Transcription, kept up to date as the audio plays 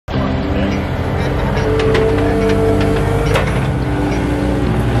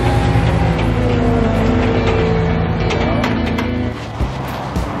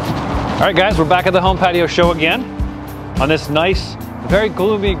All right, guys, we're back at the home patio show again on this nice, very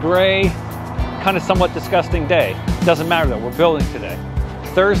gloomy, gray, kind of somewhat disgusting day. Doesn't matter though, we're building today.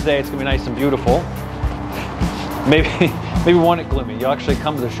 Thursday, it's gonna be nice and beautiful. Maybe we want it gloomy. You'll actually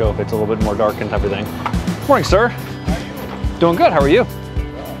come to the show if it's a little bit more dark and everything. Morning, sir. How are you? Doing good, how are you?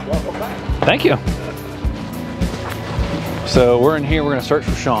 Welcome back. Thank you. So we're in here, we're gonna search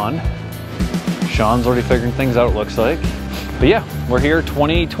for Sean. Sean's already figuring things out, it looks like. But yeah, we're here,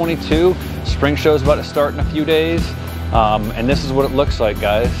 2022. Spring show's about to start in a few days. And this is what it looks like,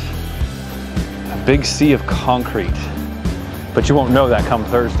 guys. A big sea of concrete. But you won't know that come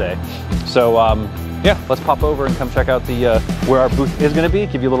Thursday. So yeah, let's pop over and come check out the where our booth is gonna be,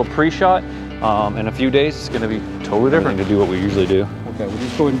 give you a little pre-shot. In a few days, it's gonna be totally different to do what we usually do. Okay, we'll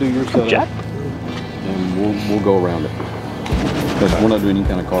just go ahead and do your setup. Jack? And we'll go around it. Because we're not doing any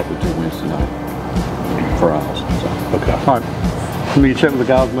kind of carpet till Wednesday night for our house. So. Okay. All right. Let me check with the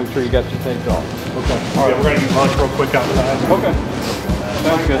guys, make sure you got your tapes off. Okay. All right, we're going to get lunch real quick outside. Okay.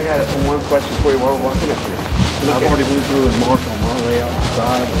 Sounds good. I got one question for you while we're walking up here. I've already been through and marked on my way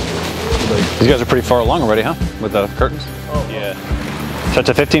outside. These guys are pretty far along already, huh? With the curtains? Oh, yeah. So it's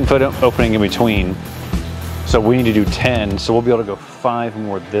a 15-foot opening in between. So we need to do 10, so we'll be able to go 5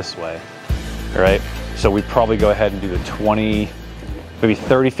 more this way. All right? So we probably go ahead and do the 20, maybe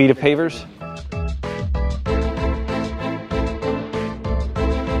 30 feet of pavers.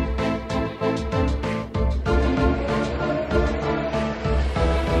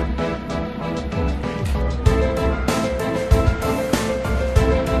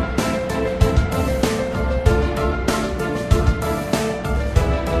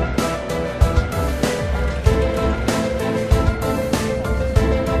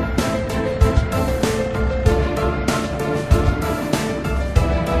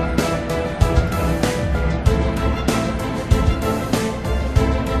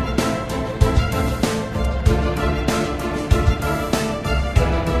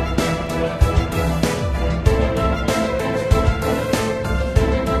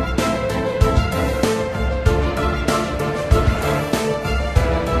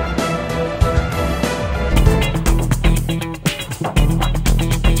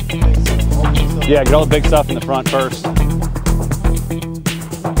 Yeah, get all the big stuff in the front first.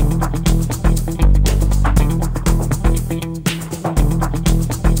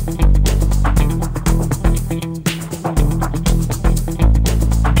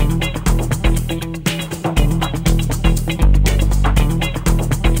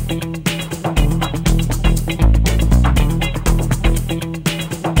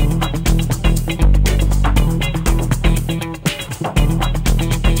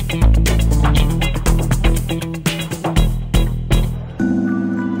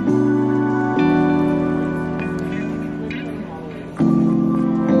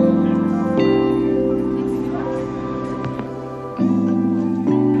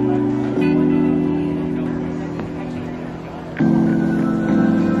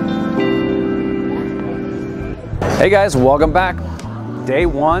 Hey guys, welcome back. Day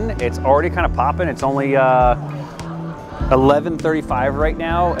one, it's already kind of popping. It's only 11:35 right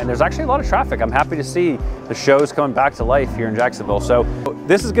now, and there's actually a lot of traffic. I'm happy to see the show's coming back to life here in Jacksonville. So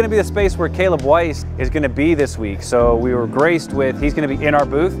this is gonna be the space where Caleb Weiss is gonna be this week. So we were graced with, he's gonna be in our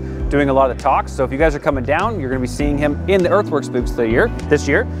booth doing a lot of the talks. So if you guys are coming down, you're gonna be seeing him in the Earthworks booths this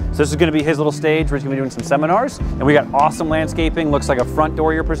year. So this is gonna be his little stage where he's gonna be doing some seminars. And we got awesome landscaping, looks like a front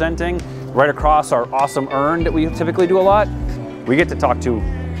door you're presenting. Right across our awesome urn that we typically do a lot. We get to talk to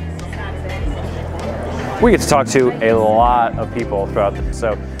a lot of people throughout this.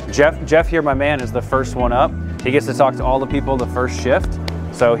 So Jeff here, my man, is the first one up. He gets to talk to all the people the first shift.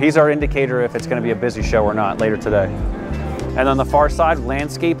 So he's our indicator if it's gonna be a busy show or not later today. And on the far side,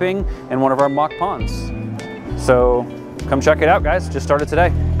 landscaping and one of our mock ponds. So come check it out, guys. Just started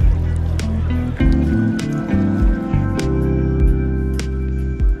today.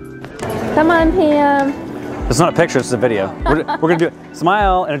 Come on, Pam. It's not a picture, it's a video. We're gonna do it.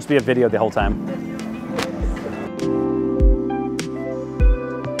 Smile, and it'll just be a video the whole time.